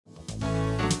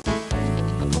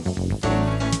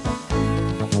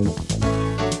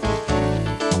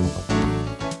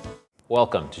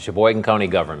Welcome to Sheboygan County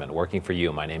Government, working for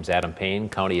you. My name's Adam Payne,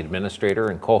 County Administrator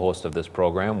and co-host of this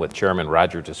program with Chairman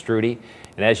Roger Testrudy.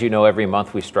 And as you know, every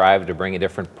month we strive to bring a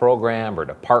different program or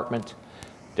department,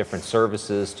 different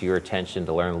services to your attention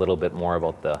to learn a little bit more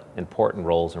about the important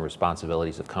roles and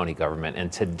responsibilities of county government.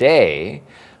 And today,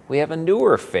 we have a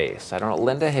newer face. I don't know,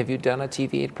 Linda, have you done a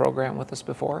TV8 program with us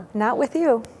before? Not with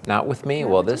you. Not with me?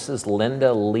 Well, this is Linda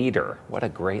Lueder. What a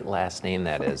great last name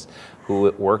that is,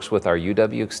 who works with our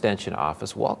UW Extension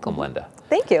office. Welcome, Linda.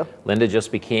 Thank you. Linda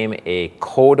just became a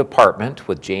co-department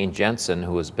with Jane Jensen,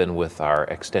 who has been with our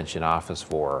Extension office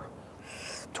for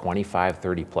 25,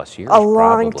 30 plus years. A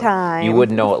long probably. time. You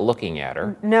wouldn't know it looking at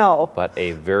her. No. But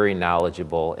a very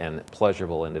knowledgeable and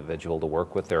pleasurable individual to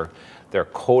work with. Their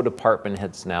co-department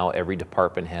heads now, every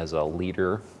department has a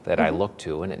leader that I look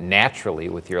to, and naturally,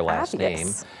 with your last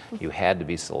name, you had to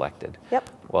be selected. Yep.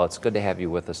 Well, it's good to have you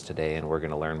with us today, and we're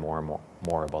going to learn more and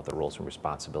more about the roles and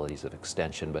responsibilities of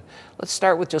Extension. But let's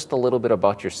start with just a little bit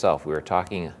about yourself. We were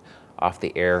talking off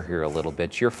the air here a little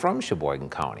bit. You're from Sheboygan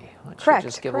County. Correct.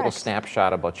 Just give a little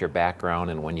snapshot about your background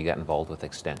and when you got involved with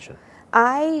Extension.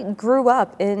 I grew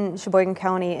up in Sheboygan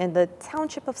County in the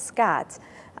township of Scott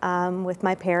with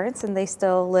my parents, and they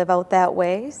still live out that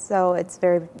way, so it's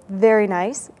very, very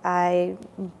nice. I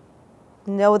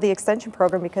know the Extension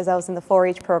program because I was in the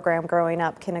 4-H program growing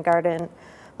up, kindergarten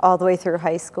all the way through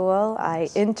high school. I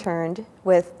interned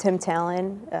with Tim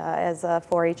Talon as a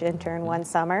 4-H intern one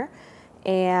summer,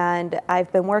 and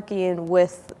I've been working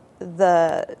with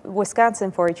the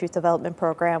Wisconsin 4-H Youth Development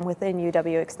Program within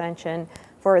UW Extension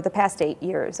for the past 8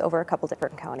 years over a couple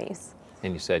different counties.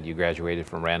 And you said you graduated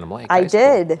from Random Lake. I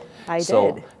did.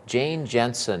 So Jane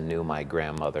Jensen knew my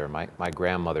grandmother. My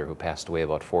grandmother, who passed away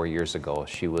about 4 years ago,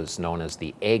 she was known as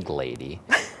the Egg Lady.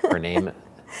 Her name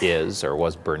is, or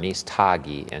was, Bernice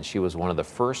Taggi, and she was one of the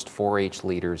first 4-H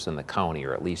leaders in the county,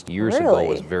 or at least years ago,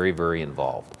 was very, very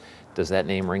involved. Does that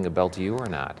name ring a bell to you or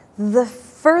not? The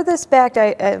furthest back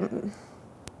Taggi.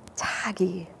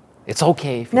 It's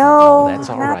okay if you don't know. That's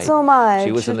all right. Not so much.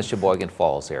 She was in the Sheboygan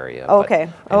Falls area. Okay.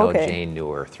 But I know Jane knew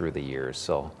her through the years.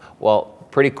 So, well,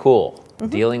 pretty cool.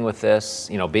 Dealing with this,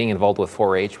 you know, being involved with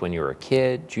 4-H when you were a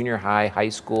kid, junior high, high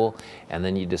school, and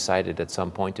then you decided at some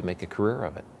point to make a career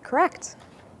of it. Correct.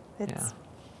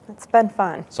 It's been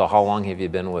fun. So how long have you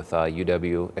been with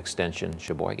UW Extension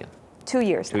Sheboygan? 2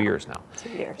 years now. 2 years now. 2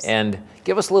 years. And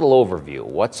give us a little overview.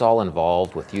 What's all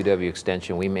involved with UW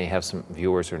Extension? We may have some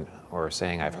viewers who are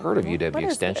saying, I've heard of UW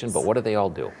Extension, but what do they all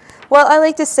do? Well, I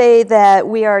like to say that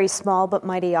we are a small but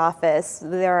mighty office.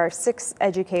 There are 6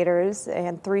 educators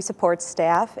and 3 support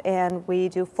staff, and we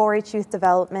do 4-H youth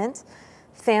development,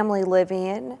 family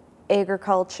living,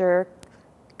 agriculture,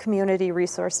 community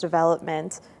resource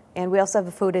development, and we also have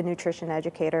a food and nutrition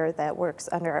educator that works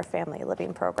under our family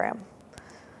living program.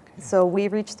 So we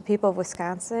reach the people of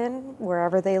Wisconsin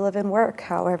wherever they live and work,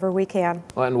 however we can.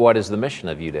 Well, and what is the mission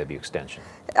of UW Extension?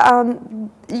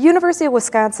 University of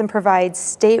Wisconsin provides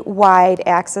statewide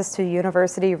access to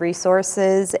university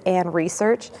resources and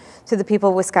research to the people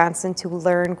of Wisconsin to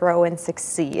learn, grow, and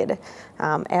succeed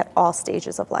at all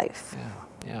stages of life.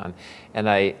 Yeah. And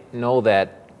I know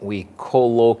that we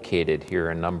co-located here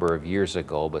a number of years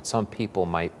ago, but some people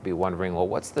might be wondering, well,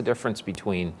 what's the difference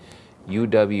between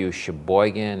UW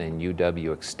Sheboygan and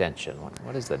UW Extension?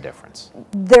 What is the difference?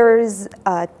 There's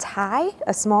a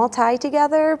small tie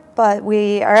together, but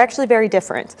we are actually very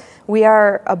different. We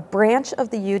are a branch of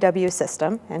the UW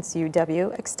system, hence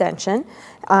UW Extension,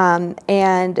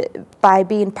 and by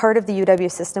being part of the UW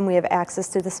system, we have access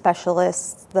to the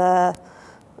specialists, the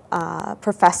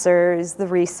professors, the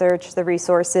research, the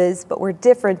resources, but we're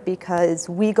different because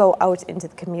we go out into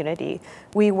the community.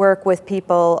 We work with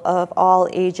people of all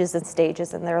ages and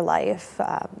stages in their life.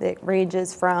 It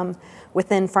ranges from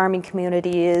within farming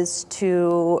communities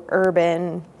to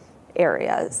urban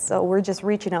areas. So we're just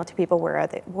reaching out to people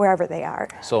wherever they are.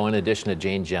 So in addition to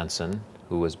Jane Jensen,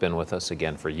 who has been with us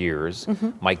again for years,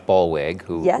 Mike Ballweg,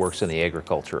 who works in the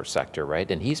agriculture sector, right?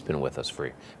 And he's been with us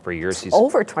for years. He's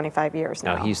over 25 years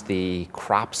now. Now he's the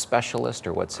crop specialist,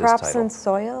 or what's his title? Crops and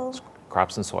Soils.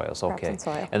 Crops and Soils, okay. Crops and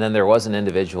Soil. And then there was an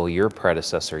individual, your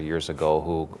predecessor years ago,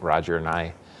 who Roger and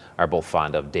I are both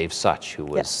fond of, Dave Such, who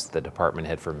was the department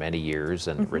head for many years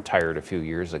and retired a few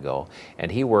years ago. And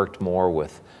he worked more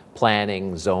with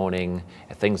planning, zoning,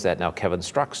 things that now Kevin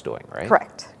Struck's doing, right?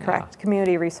 Correct.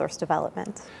 Community resource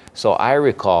development. So I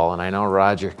recall, and I know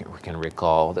Roger can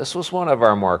recall, this was one of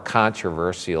our more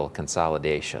controversial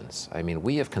consolidations. I mean,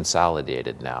 we have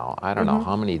consolidated now, I don't know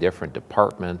how many different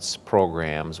departments,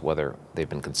 programs, whether they've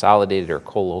been consolidated or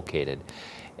co-located.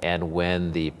 And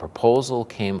when the proposal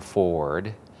came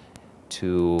forward,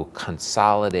 to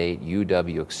consolidate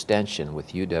UW Extension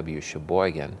with UW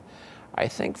Sheboygan, I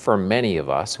think for many of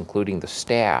us, including the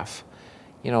staff,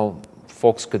 you know,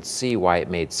 folks could see why it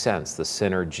made sense, the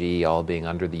synergy, all being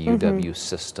under the UW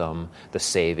system, the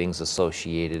savings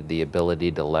associated, the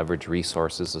ability to leverage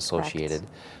resources associated.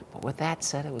 Correct. But with that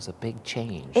said, it was a big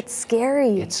change. It's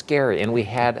scary. It's scary. And we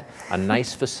had a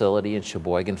nice facility in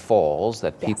Sheboygan Falls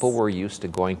that people were used to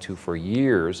going to for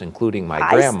years, including my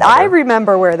grandmother. I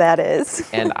remember where that is.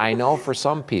 And I know for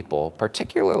some people,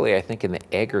 particularly I think in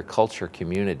the agriculture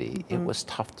community, it was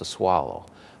tough to swallow.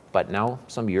 But now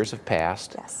some years have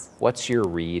passed. Yes. What's your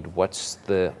read? What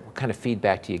kind of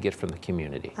feedback do you get from the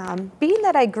community? Being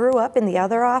that I grew up in the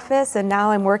other office and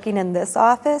now I'm working in this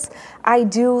office, I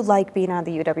do like being on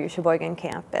the UW Sheboygan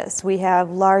campus. We have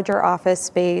larger office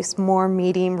space, more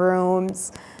meeting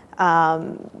rooms,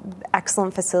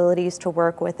 excellent facilities to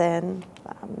work within.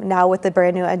 Now with the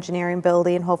brand new engineering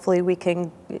building, hopefully we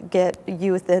can get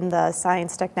youth in the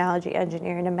science, technology,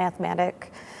 engineering, and mathematics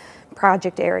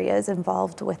project areas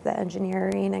involved with the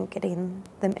engineering and getting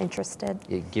them interested.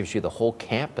 It gives you the whole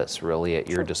campus really at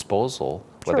your disposal,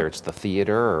 whether it's the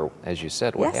theater or, as you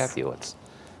said, what have you.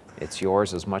 It's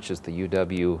yours as much as the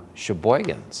UW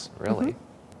Sheboygan's, really.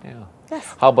 Yeah.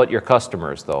 Yes. How about your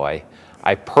customers, though?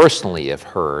 I personally have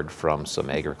heard from some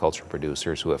agriculture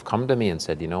producers who have come to me and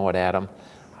said, you know what, Adam,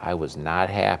 I was not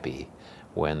happy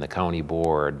when the county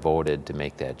board voted to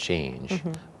make that change,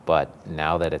 but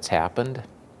now that it's happened,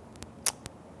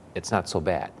 it's not so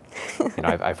bad. You know,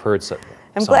 I've heard some.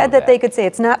 I'm glad that they could say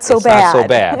it's not so bad. It's not so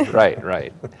bad, right,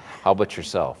 right. How about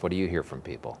yourself? What do you hear from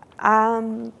people?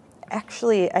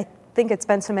 Actually, I think it's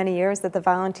been so many years that the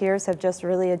volunteers have just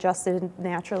really adjusted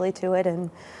naturally to it, and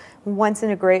once in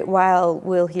a great while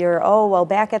we'll hear, oh, well,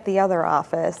 back at the other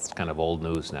office. It's kind of old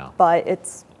news now. But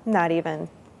it's not even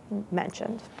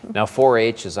mentioned. Now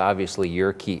 4-H is obviously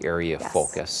your key area of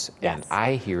focus, and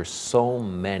I hear so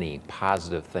many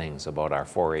positive things about our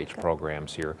 4-H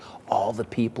programs here, all the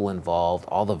people involved,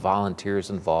 all the volunteers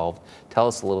involved. Tell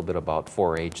us a little bit about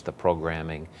 4-H, the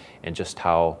programming, and just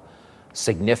how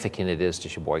significant it is to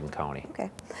Sheboygan County. Okay.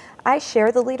 I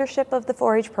share the leadership of the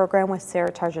 4-H program with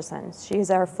Sarah Tarjison. She's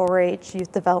our 4-H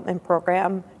Youth Development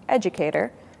Program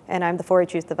educator, and I'm the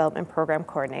 4-H Youth Development Program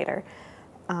coordinator.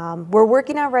 We're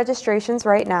working on registrations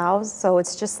right now, so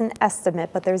it's just an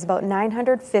estimate, but there's about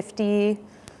 950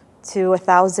 to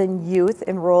 1,000 youth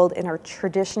enrolled in our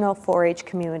traditional 4-H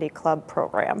community club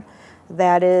program.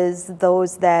 That is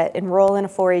those that enroll in a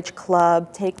 4-H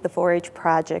club, take the 4-H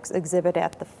projects, exhibit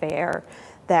at the fair,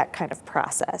 that kind of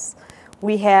process.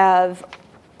 We have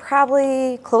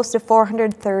probably close to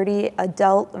 430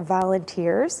 adult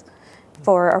volunteers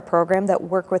for our program that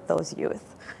work with those youth.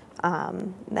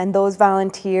 And those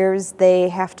volunteers, they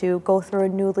have to go through a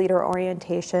new leader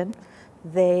orientation.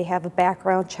 They have a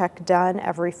background check done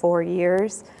every 4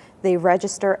 years. They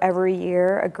register every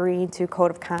year, agreeing to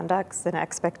code of conducts and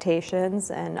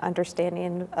expectations and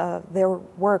understanding their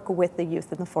work with the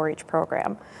youth in the 4-H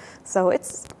program. So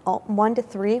it's 1 to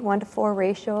 3, 1 to 4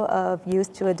 ratio of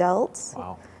youth to adults.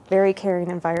 Wow. Very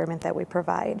caring environment that we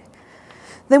provide.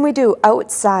 Then we do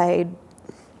outside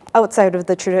of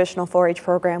the traditional 4-H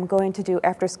program, going to do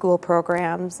after-school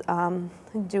programs,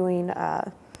 doing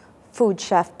food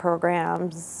chef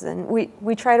programs, and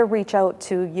we try to reach out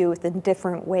to youth in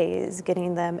different ways,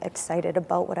 getting them excited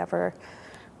about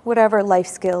whatever life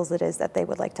skills it is that they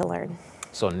would like to learn.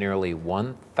 So nearly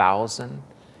 1,000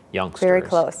 youngsters Very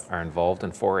close. are involved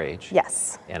in 4-H.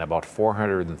 Yes. And about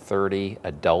 430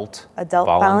 adult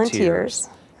volunteers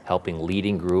helping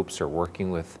leading groups or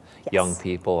working with young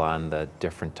people on the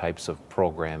different types of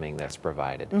programming that's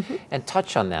provided. And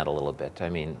touch on that a little bit. I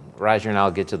mean, Roger and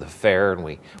I'll get to the fair and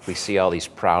we see all these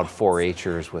proud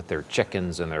 4-Hers with their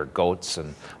chickens and their goats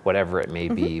and whatever it may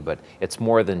be, but it's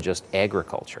more than just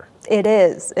agriculture. It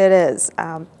is, it is.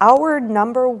 Our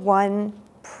number 1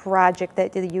 project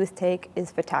that the youth take is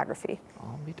photography.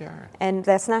 I'll be darned. And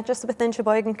that's not just within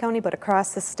Sheboygan County, but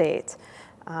across the state.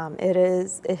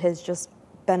 It has just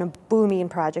been a booming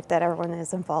project that everyone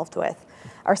is involved with.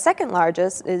 Our second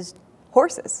largest is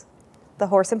horses, the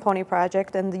Horse and Pony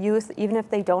Project, and the youth, even if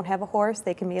they don't have a horse,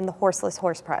 they can be in the Horseless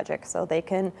Horse Project, so they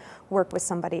can work with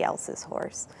somebody else's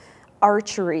horse.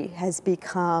 Archery has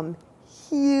become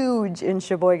huge in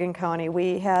Sheboygan County.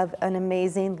 We have an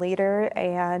amazing leader,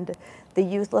 and the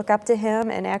youth look up to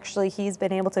him, and actually he's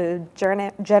been able to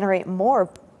generate more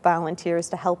volunteers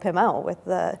to help him out with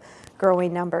the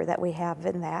growing number that we have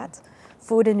in that.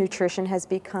 Food and nutrition has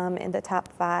become in the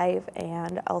top 5,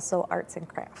 and also arts and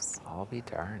crafts. I'll be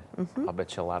darned. I'll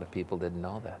bet you a lot of people didn't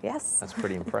know that. Yes. That's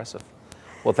pretty impressive.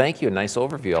 Well, thank you. Nice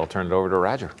overview. I'll turn it over to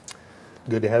Roger.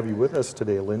 Good to have you with us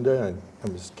today, Linda. And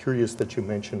I'm just curious that you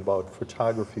mentioned about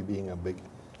photography being a big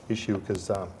issue, because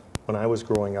when I was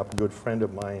growing up, a good friend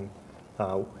of mine,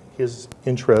 his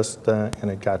interest,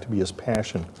 and it got to be his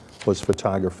passion, was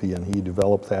photography, and he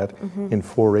developed that in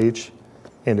 4-H,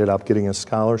 ended up getting a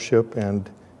scholarship, and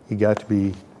he got to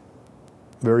be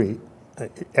very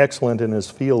excellent in his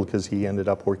field because he ended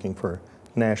up working for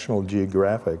National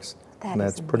Geographic, and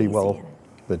that's pretty well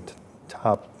the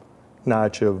top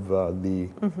notch of the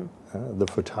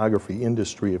photography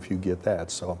industry if you get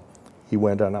that. So he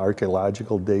went on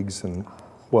archaeological digs and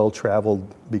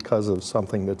well-traveled because of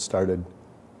something that started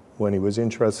when he was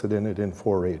interested in it in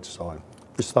 4-H. So I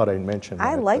just thought I'd mention that.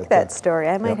 I like that story.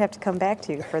 I might have to come back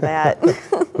to you for that.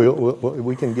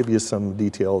 We can give you some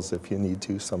details if you need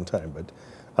to sometime.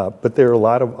 But there are a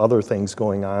lot of other things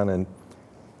going on, and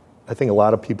I think a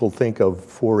lot of people think of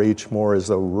 4-H more as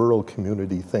a rural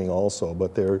community thing also,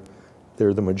 but the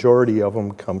majority of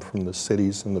them come from the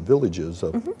cities and the villages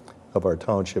of our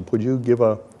township. Would you give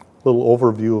a little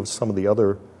overview of some of the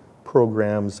other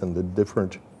programs and the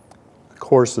different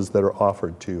courses that are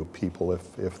offered to people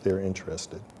if they're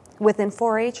interested? Within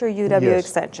 4-H or UW yes.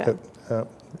 Extension?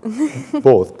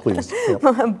 Both, please. Yep.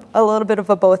 A little bit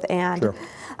of a both and. Sure.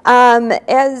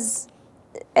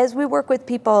 As we work with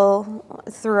people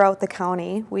throughout the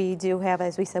county, we do have,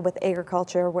 as we said, with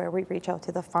agriculture, where we reach out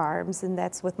to the farms, and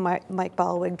that's with Mike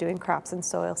Ballwig doing crops and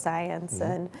soil science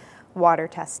and water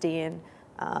testing,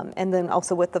 and then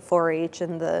also with the 4-H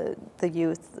and the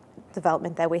youth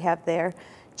development that we have there.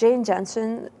 Jane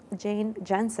Jensen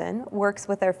works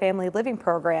with our family living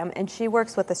program, and she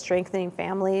works with the Strengthening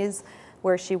Families,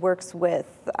 where she works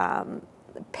with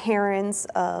parents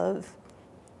of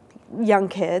young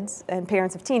kids and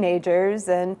parents of teenagers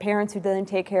and parents who then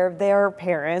take care of their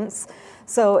parents.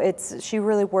 So she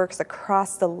really works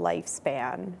across the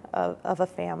lifespan of a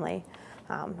family,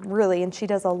 really, and she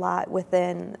does a lot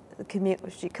within the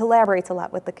community. She collaborates a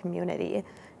lot with the community,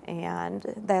 and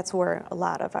that's where a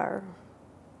lot of our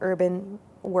urban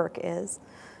work is.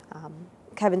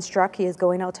 Kevin Struck, he is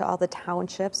going out to all the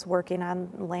townships, working on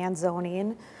land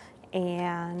zoning,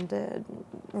 and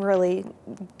really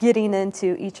getting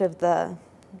into each of the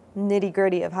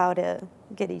nitty-gritty of how to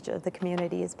get each of the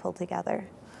communities pulled together.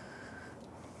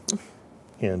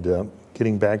 And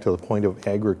getting back to the point of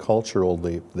agricultural,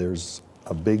 there's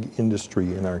a big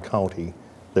industry in our county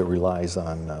that relies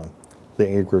on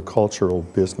the agricultural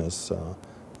business.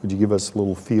 Would you give us a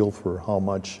little feel for how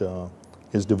much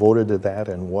is devoted to that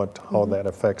and how that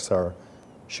affects our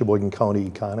Sheboygan County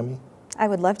economy? I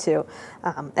would love to.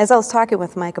 As I was talking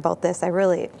with Mike about this, it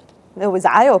was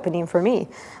eye-opening for me.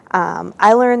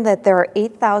 I learned that there are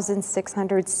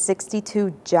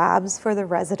 8,662 jobs for the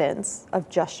residents of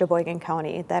just Sheboygan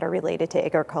County that are related to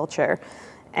agriculture.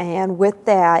 And with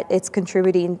that, it's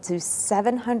contributing to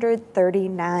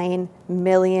 $739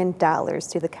 million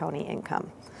to the county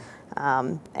income.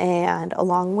 And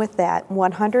along with that,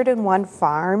 101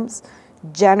 farms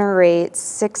generate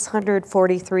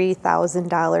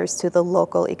 $643,000 to the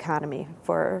local economy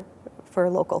for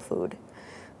local food.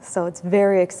 So it's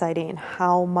very exciting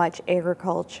how much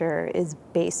agriculture is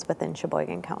based within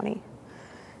Sheboygan County.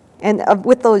 And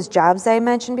with those jobs I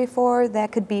mentioned before,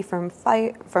 that could be from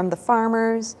the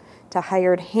farmers to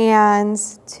hired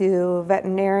hands to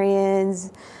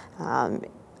veterinarians,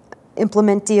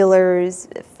 implement dealers,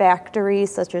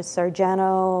 factories such as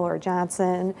Sargento or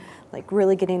Johnson, like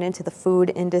really getting into the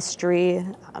food industry.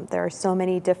 There are so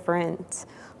many different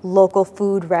local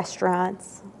food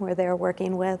restaurants where they're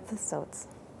working with, so it's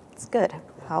good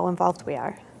how involved we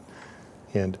are.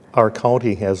 And our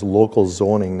county has local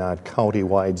zoning, not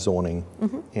county-wide zoning,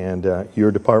 and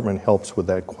your department helps with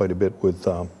that quite a bit with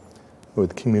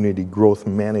community growth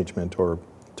management, or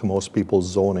to most people,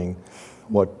 zoning,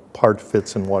 what part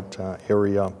fits in what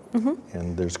area,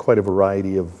 and there's quite a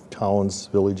variety of towns,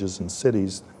 villages, and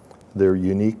cities. They're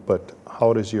unique, but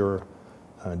how does your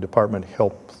department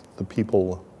help the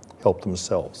people help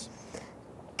themselves?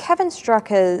 Kevin Struck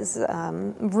has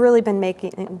really been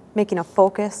making a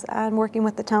focus on working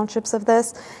with the townships of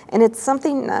this, and it's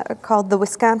something called the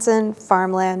Wisconsin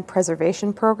Farmland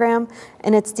Preservation Program,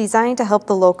 and it's designed to help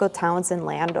the local towns and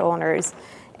landowners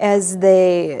as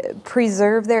they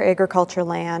preserve their agriculture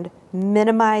land,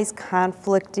 minimize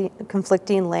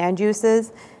conflicting land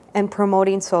uses, and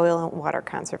promoting soil and water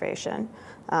conservation.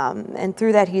 And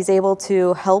through that, he's able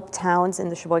to help towns in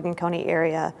the Sheboygan County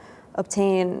area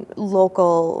obtain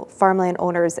local farmland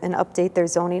owners and update their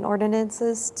zoning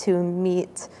ordinances to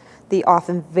meet the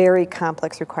often very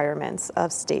complex requirements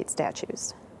of state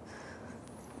statutes.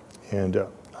 And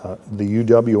the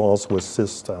UW also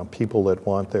assists people that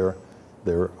want their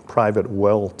they're private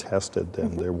well tested,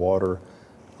 and their water,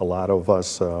 a lot of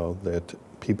us, that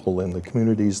people in the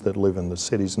communities that live in the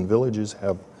cities and villages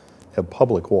have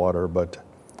public water, but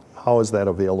how is that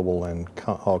available, and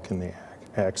how can they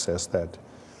access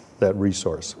that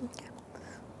resource?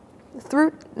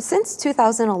 Since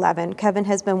 2011, Kevin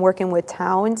has been working with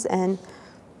towns, and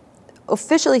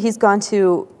officially he's gone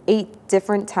to 8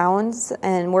 different towns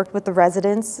and worked with the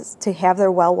residents to have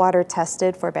their well water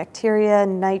tested for bacteria,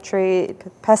 nitrate,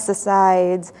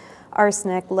 pesticides,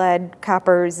 arsenic, lead,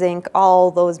 copper, zinc,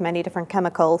 all those many different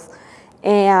chemicals.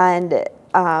 And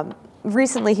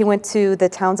recently he went to the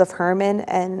towns of Herman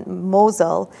and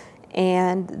Mosel,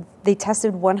 and they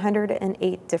tested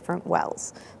 108 different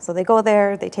wells. So they go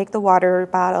there, they take the water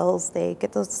bottles, they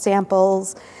get those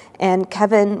samples, and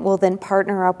Kevin will then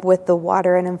partner up with the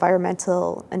Water and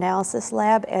Environmental Analysis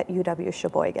Lab at UW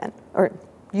Sheboygan, or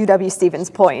UW Stevens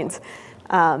Point.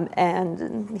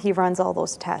 And he runs all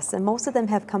those tests, and most of them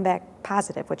have come back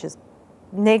positive, which is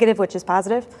negative, which is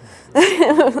positive.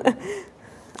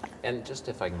 And just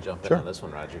if I can jump in on this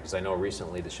one, Roger, because I know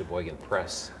recently the Sheboygan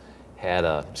Press had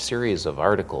a series of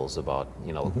articles about,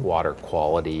 you know, water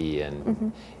quality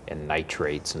and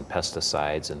nitrates and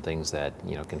pesticides and things that,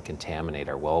 you know, can contaminate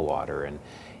our well water. And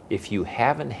if you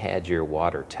haven't had your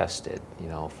water tested, you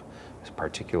know,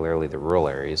 particularly the rural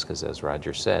areas, because as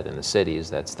Roger said, in the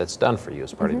cities, that's done for you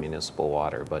as part of municipal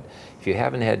water. But if you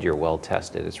haven't had your well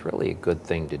tested, it's really a good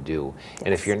thing to do. Yes.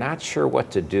 And if you're not sure what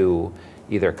to do,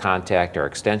 either contact our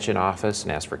extension office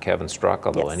and ask for Kevin Struck,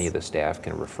 although any of the staff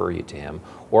can refer you to him,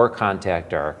 or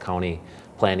contact our county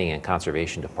planning and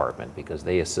conservation department, because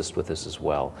they assist with this as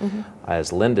well.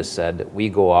 As Linda said, we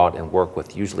go out and work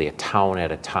with usually a town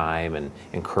at a time and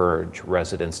encourage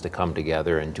residents to come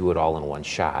together and do it all in one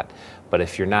shot. But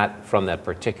if you're not from that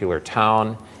particular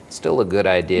town, it's still a good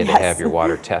idea to have your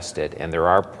water tested, and there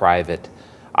are private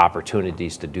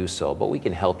opportunities to do so, but we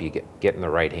can help you get in the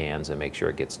right hands and make sure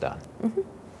it gets done.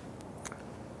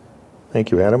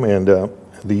 Thank you, Adam. And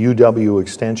the UW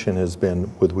Extension has been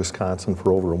with Wisconsin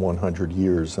for over 100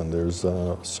 years, and there's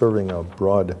serving a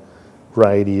broad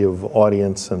variety of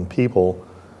audience and people,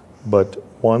 but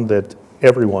one that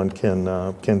everyone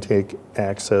can take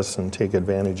access and take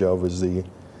advantage of is the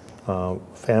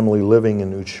Family Living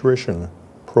and Nutrition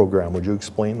Program. Would you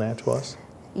explain that to us?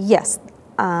 Yes.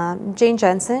 Jane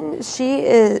Jensen,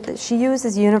 she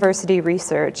uses university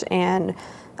research and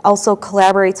also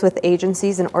collaborates with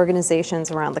agencies and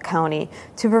organizations around the county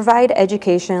to provide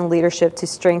education and leadership to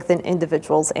strengthen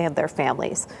individuals and their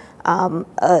families.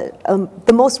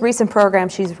 The most recent program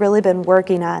she's really been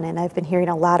working on, and I've been hearing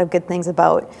a lot of good things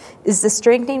about, is the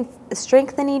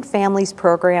Strengthening Families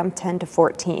Program 10 to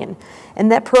 14.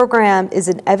 And that program is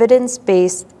an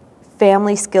evidence-based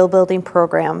family skill building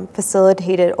program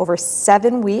facilitated over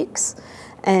 7 weeks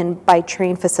and by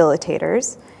trained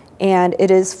facilitators. And it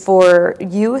is for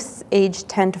youth aged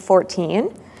 10 to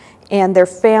 14 and their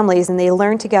families, and they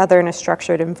learn together in a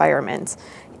structured environment.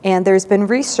 And there's been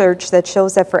research that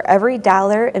shows that for every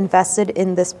dollar invested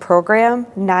in this program,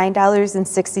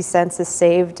 $9.60 is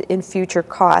saved in future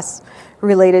costs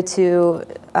related to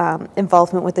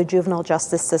involvement with the juvenile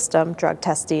justice system, drug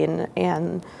testing,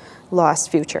 and lost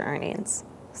future earnings.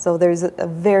 So there's a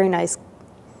very nice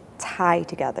tie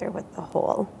together with the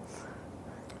whole.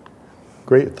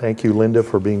 Great. Thank you, Linda,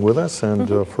 for being with us, and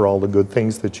for all the good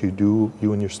things that you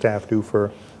and your staff do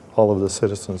for all of the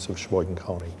citizens of Sheboygan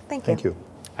County. Thank you.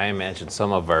 I imagine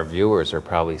some of our viewers are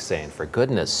probably saying, for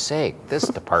goodness sake, this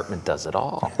department does it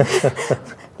all.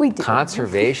 We do.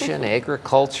 Conservation,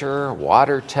 agriculture,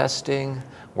 water testing,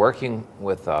 working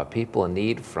with people in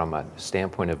need from a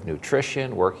standpoint of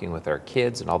nutrition, working with our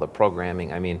kids and all the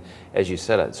programming. I mean, as you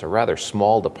said, it's a rather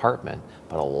small department,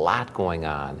 but a lot going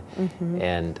on.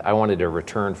 And I wanted to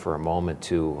return for a moment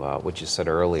to what you said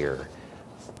earlier,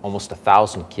 almost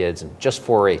 1,000 kids in just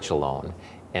 4-H alone,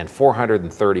 and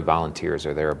 430 volunteers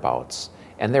or thereabouts.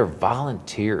 And they're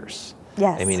volunteers.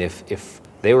 Yes. I mean, if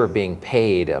they were being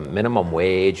paid a minimum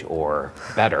wage or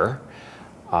better,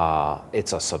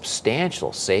 it's a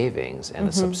substantial savings and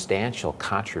a substantial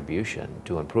contribution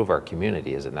to improve our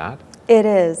community, is it not? It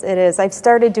is, it is. I've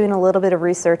started doing a little bit of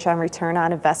research on return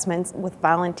on investments with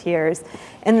volunteers,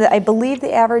 and I believe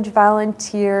the average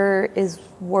volunteer is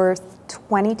worth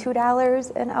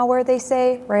 $22 an hour, they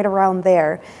say, right around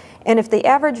there. And if the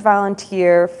average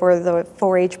volunteer for the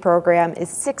 4-H program is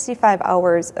 65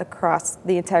 hours across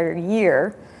the entire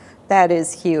year, that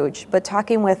is huge. But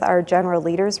talking with our general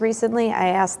leaders recently, I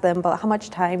asked them about how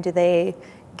much time do they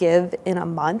give in a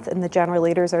month, and the general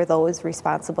leaders are those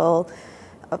responsible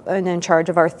and in charge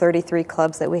of our 33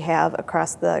 clubs that we have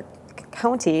across the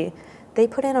county. They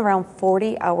put in around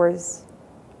 40 hours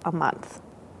a month.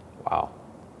 Wow.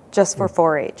 Just for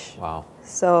 4-H. Wow.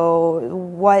 So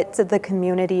what the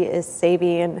community is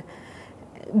saving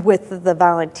with the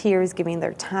volunteers giving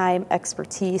their time,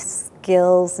 expertise,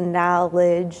 skills,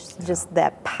 knowledge, just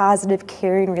that positive,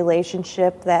 caring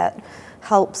relationship that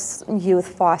helps youth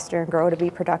foster and grow to be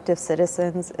productive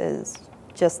citizens is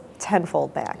just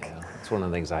tenfold back. Yeah, that's one of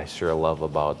the things I sure love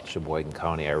about Sheboygan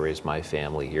County. I raised my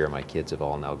family here. My kids have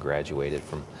all now graduated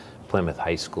from Plymouth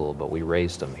High School, but we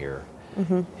raised them here.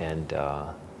 And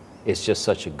it's just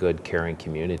such a good, caring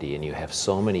community, and you have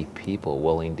so many people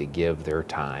willing to give their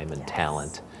time and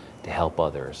talent to help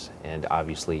others. And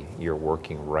obviously, you're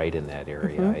working right in that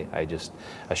area. I just,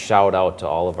 a shout out to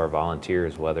all of our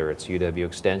volunteers, whether it's UW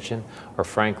Extension or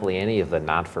frankly, any of the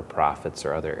not-for-profits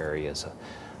or other areas.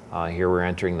 Here we're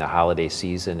entering the holiday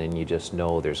season, and you just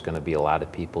know there's going to be a lot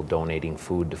of people donating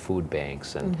food to food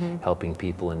banks and helping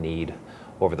people in need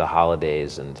over the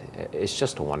holidays, and it's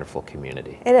just a wonderful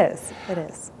community. It is, it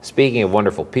is. Speaking of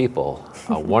wonderful people,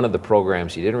 one of the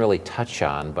programs you didn't really touch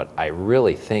on, but I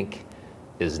really think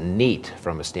is neat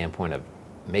from a standpoint of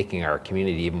making our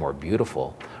community even more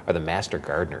beautiful, are the Master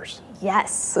Gardeners.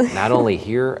 Yes. Not only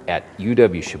here at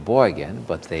UW Sheboygan,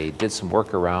 but they did some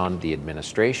work around the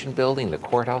administration building, the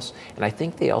courthouse, and I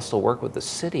think they also work with the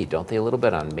city, don't they, a little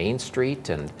bit on Main Street?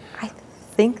 And I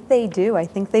think they do. I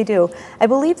think they do. I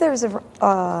believe there's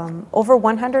over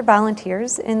 100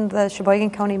 volunteers in the Sheboygan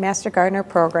County Master Gardener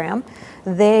program.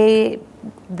 They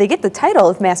get the title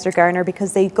of Master Gardener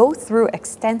because they go through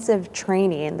extensive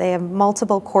training. They have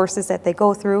multiple courses that they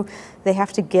go through. They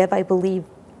have to give, I believe,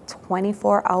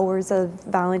 24 hours of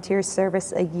volunteer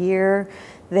service a year.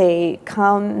 They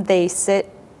come, they sit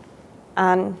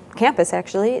on campus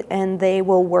actually, and they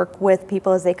will work with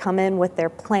people as they come in with their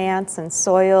plants and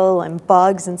soil and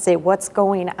bugs and say, what's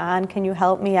going on? Can you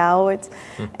help me out?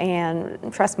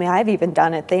 And trust me, I've even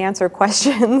done it. They answer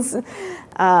questions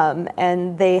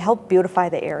and they help beautify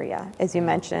the area. As you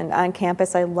mentioned, on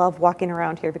campus, I love walking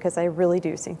around here because I really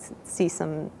do see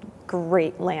some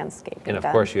great landscaping. And of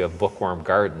course you have Bookworm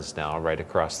Gardens now right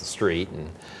across the street,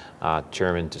 and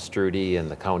Chairman Destrudy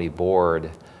and the county board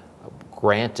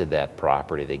granted that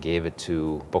property. They gave it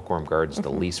to Bookworm Gardens to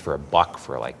lease for $1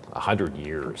 for like 100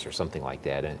 years or something like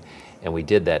that. And we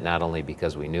did that not only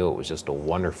because we knew it was just a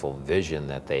wonderful vision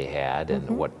that they had and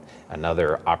what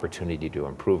another opportunity to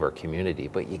improve our community,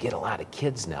 but you get a lot of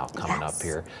kids now coming up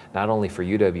here, not only for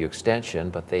UW Extension,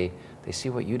 but they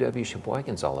see what UW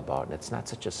Sheboygan's all about, and it's not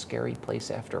such a scary place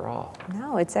after all.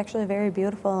 No, it's actually a very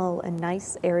beautiful and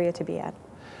nice area to be at.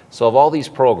 So of all these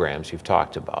programs you've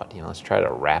talked about, let's try to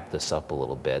wrap this up a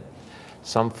little bit.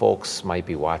 Some folks might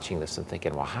be watching this and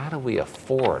thinking, well, how do we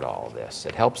afford all this?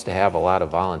 It helps to have a lot of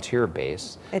volunteer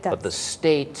base, It does. but the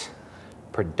state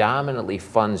predominantly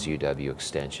funds UW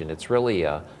Extension. It's really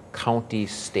a county,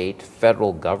 state,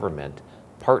 federal government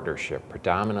partnership,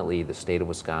 predominantly the state of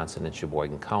Wisconsin and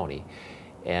Sheboygan County.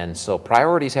 And so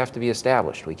priorities have to be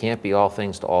established. We can't be all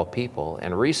things to all people.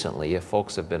 And recently, if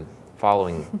folks have been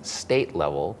following state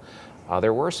level,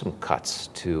 there were some cuts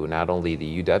to not only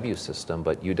the UW system,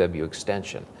 but UW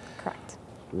Extension. Correct.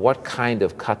 What kind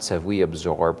of cuts have we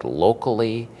absorbed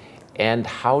locally, and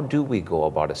how do we go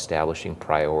about establishing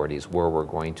priorities where we're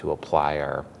going to apply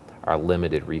our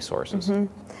limited resources?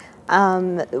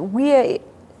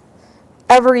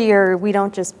 Every year, we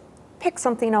don't just pick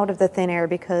something out of the thin air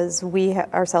because we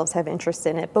ourselves have interest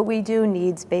in it, but we do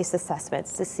needs-based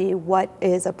assessments to see what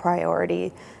is a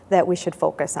priority that we should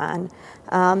focus on.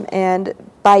 And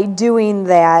by doing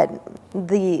that,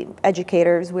 the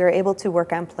educators, we are able to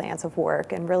work on plans of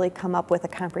work and really come up with a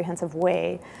comprehensive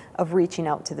way of reaching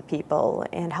out to the people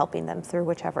and helping them through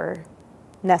whichever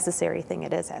necessary thing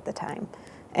it is at the time,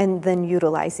 and then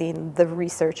utilizing the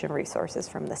research and resources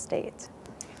from the state.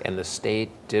 And the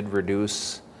state did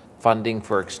reduce funding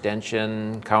for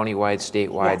extension, countywide,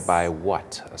 statewide, Yes. by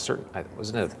what? A certain,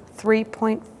 wasn't it?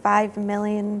 $3.5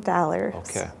 million.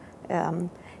 Okay.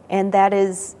 And that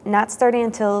is not starting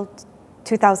until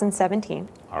 2017.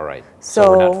 All right.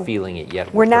 So we're not feeling it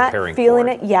yet. We're not preparing feeling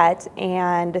for it yet,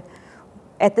 and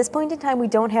at this point in time, we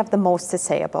don't have the most to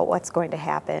say about what's going to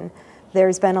happen.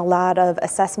 There's been a lot of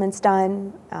assessments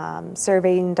done,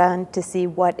 surveying done to see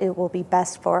what it will be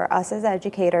best for us as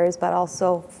educators, but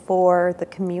also for the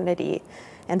community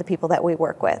and the people that we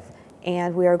work with.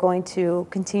 And we are going to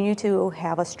continue to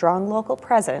have a strong local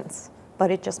presence,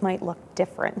 but it just might look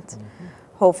different.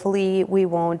 Hopefully, we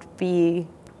won't be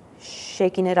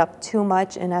shaking it up too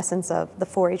much in essence of the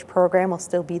 4-H program will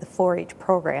still be the 4-H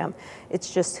program.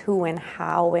 It's just who and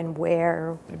how and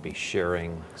where. Maybe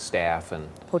sharing staff and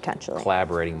Potentially.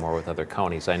 collaborating more with other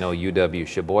counties. I know UW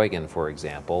Sheboygan, for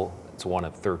example, it's one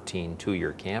of 13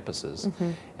 two-year campuses,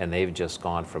 and they've just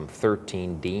gone from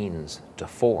 13 deans to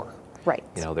 4. Right.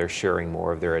 You know, they're sharing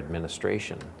more of their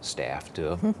administration staff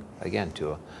to, again,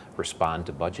 to respond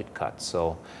to budget cuts.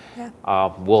 So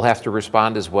we'll have to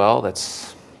respond as well.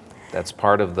 That's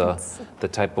part of the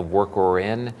type of work we're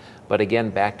in. But again,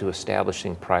 back to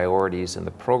establishing priorities in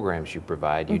the programs you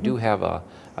provide. You do have a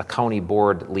county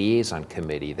board liaison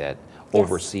committee that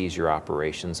oversees your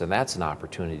operations, and that's an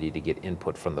opportunity to get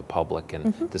input from the public,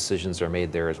 and decisions are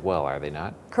made there as well, are they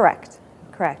not? Correct.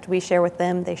 Correct. We share with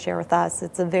them, they share with us.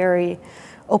 It's a very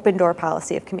open door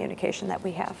policy of communication that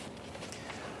we have.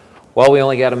 Well, we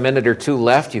only got a minute or two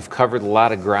left. You've covered a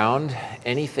lot of ground.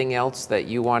 Anything else that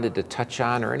you wanted to touch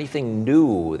on, or anything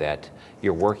new that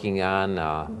you're working on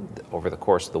over the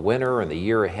course of the winter and the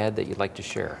year ahead that you'd like to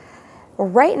share? Well,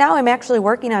 right now I'm actually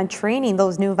working on training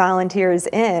those new volunteers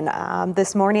in.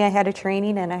 This morning I had a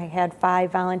training and I had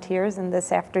 5 volunteers, and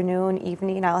this afternoon,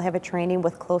 evening, I'll have a training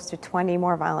with close to 20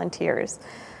 more volunteers.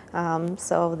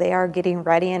 So they are getting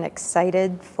ready and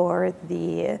excited for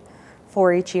the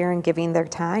 4-H year and giving their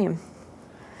time.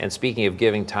 And speaking of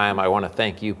giving time, I want to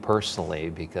thank you personally,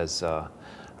 because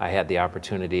I had the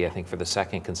opportunity, I think for the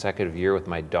 2nd consecutive year with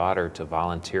my daughter, to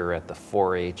volunteer at the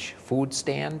 4-H food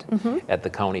stand at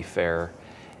the county fair.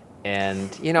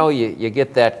 And you know, you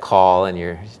get that call and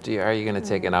are you going to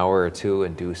take an hour or two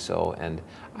and do so? And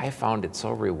I found it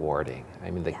so rewarding. I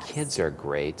mean, the kids are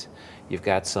great. You've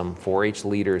got some 4-H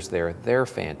leaders there. They're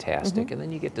fantastic. And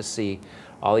then you get to see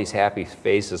all these happy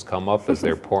faces come up as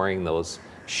they're pouring those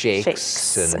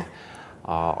shakes and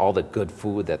all the good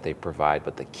food that they provide.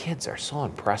 But the kids are so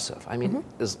impressive. I mean,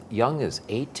 as young as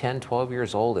 8, 10, 12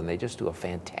 years old, and they just do a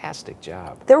fantastic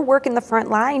job. They're working the front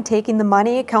line, taking the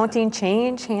money, counting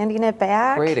change, handing it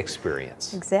back. Great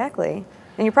experience. Exactly.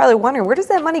 And you're probably wondering, where does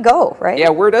that money go, right? Yeah,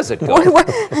 where does it go?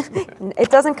 It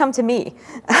doesn't come to me.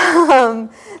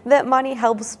 That money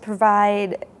helps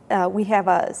provide, we have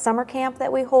a summer camp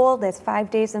that we hold that's 5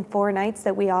 days and 4 nights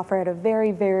that we offer at a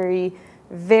very, very,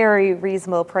 very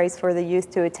reasonable price for the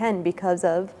youth to attend because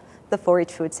of the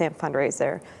 4-H Food Stamp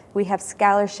fundraiser. We have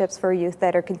scholarships for youth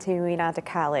that are continuing on to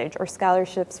college, or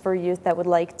scholarships for youth that would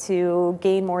like to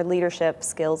gain more leadership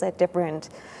skills at different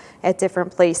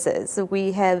places.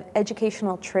 We have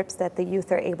educational trips that the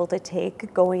youth are able to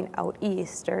take going out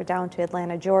east or down to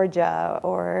Atlanta, Georgia,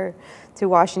 or to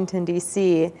Washington,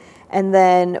 D.C. And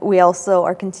then we also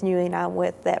are continuing on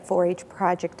with that 4-H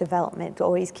project development,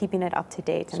 always keeping it up to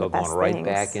date and the best things. So going right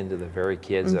back into the very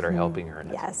kids that are helping her in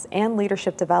it. Yes, and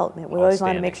leadership development. We always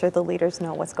want to make sure the leaders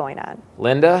know what's going on.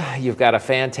 Linda, you've got a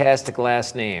fantastic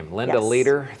last name. Linda Yes.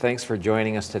 Lueder, thanks for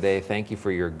joining us today. Thank you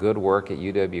for your good work at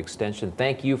UW Extension.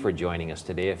 Thank you for joining us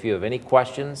today. If you have any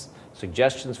questions,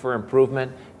 suggestions for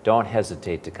improvement, don't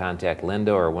hesitate to contact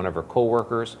Linda or one of her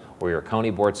coworkers or your county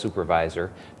board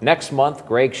supervisor. Next month,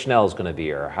 Greg Schnell is going to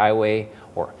be our highway,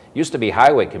 or used to be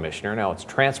highway commissioner, now it's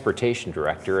transportation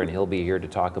director, and he'll be here to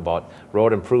talk about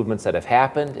road improvements that have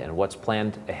happened and what's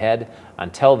planned ahead.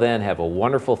 Until then, have a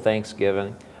wonderful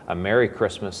Thanksgiving, a Merry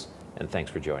Christmas, and thanks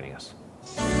for joining us.